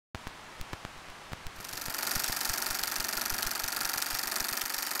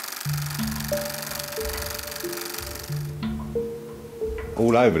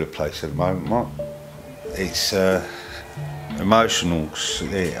all over the place at the moment, Mark. It's emotional.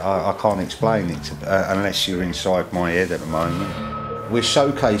 I can't explain it unless you're inside my head at the moment. We're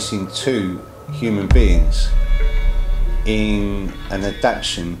showcasing two human beings in an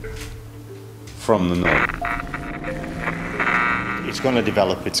adaptation from the novel. It's going to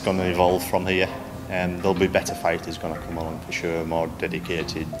develop, it's going to evolve from here, and there'll be better fighters going to come along for sure, more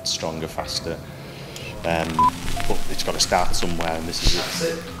dedicated, stronger, faster. But it's got to start somewhere, and this is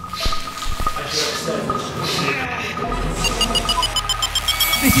it.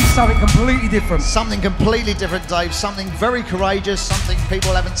 This is something completely different. Something completely different, Dave. Something very courageous, something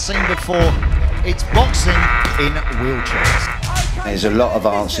people haven't seen before. It's boxing in wheelchairs. There's a lot of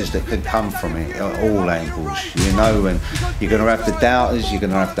answers that could come from it at all angles, you know, and you're going to have the doubters, you're going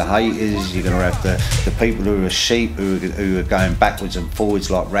to have the haters, you're going to have the people who are sheep, who are going backwards and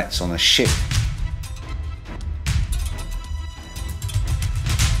forwards like rats on a ship.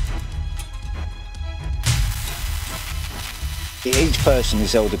 Each person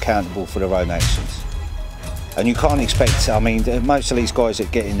is held accountable for their own actions. And you can't expect, I mean, most of these guys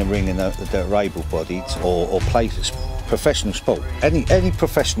that get in the ring and that are able-bodied or play professional sport, any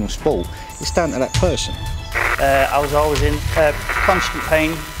professional sport, it's down to that person. I was always in constant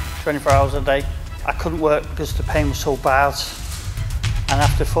pain, 24 hours a day. I couldn't work because the pain was so bad. And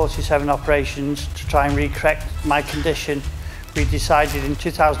after 47 operations to try and re-correct my condition, we decided in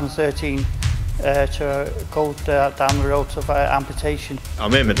 2013 to go down the road of amputation.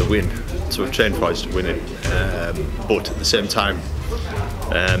 I'm aiming to win, so I've trained twice to win it, but at the same time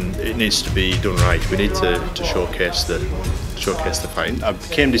it needs to be done right. We need to showcase the fight. I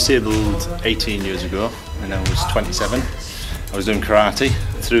became disabled 18 years ago when I was 27. I was doing karate.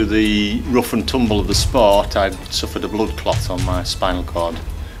 Through the rough and tumble of the sport, I'd suffered a blood clot on my spinal cord,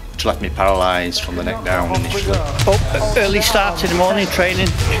 which left me paralysed from the neck down initially. Early start in the morning, training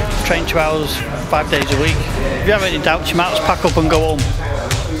 2 hours, 5 days a week. If you have any doubts, you might just pack up and go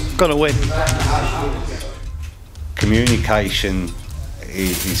home. Got to win. Communication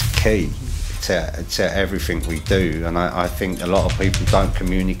is key to everything we do, and I think a lot of people don't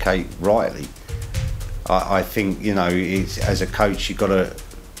communicate rightly. I think, you know, as a coach, you've got to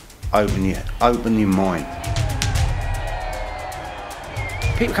open your mind.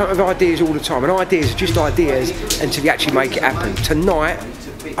 People come up with ideas all the time, and ideas are just ideas until you actually make it happen. Tonight,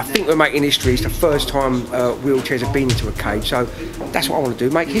 I think we're making history. It's the first time wheelchairs have been into a cage, so that's what I want to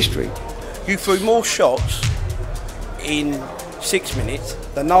do, make history. You threw more shots in 6 minutes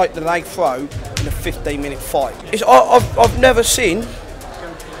than they throw in a 15-minute fight. I've never seen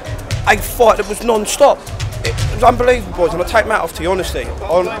a fight that was non-stop. It was unbelievable, boys, and I take my hat off to you, honestly.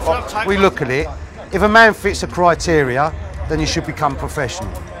 We look at it, if a man fits the criteria, then you should become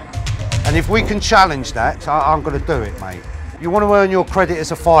professional. And if we can challenge that, I'm going to do it, mate. You want to earn your credit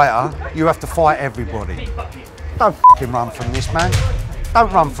as a fighter, you have to fight everybody. Don't f***ing run from this, man.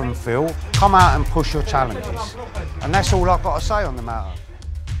 Don't run from Phil. Come out and push your challenges. And that's all I've got to say on the matter.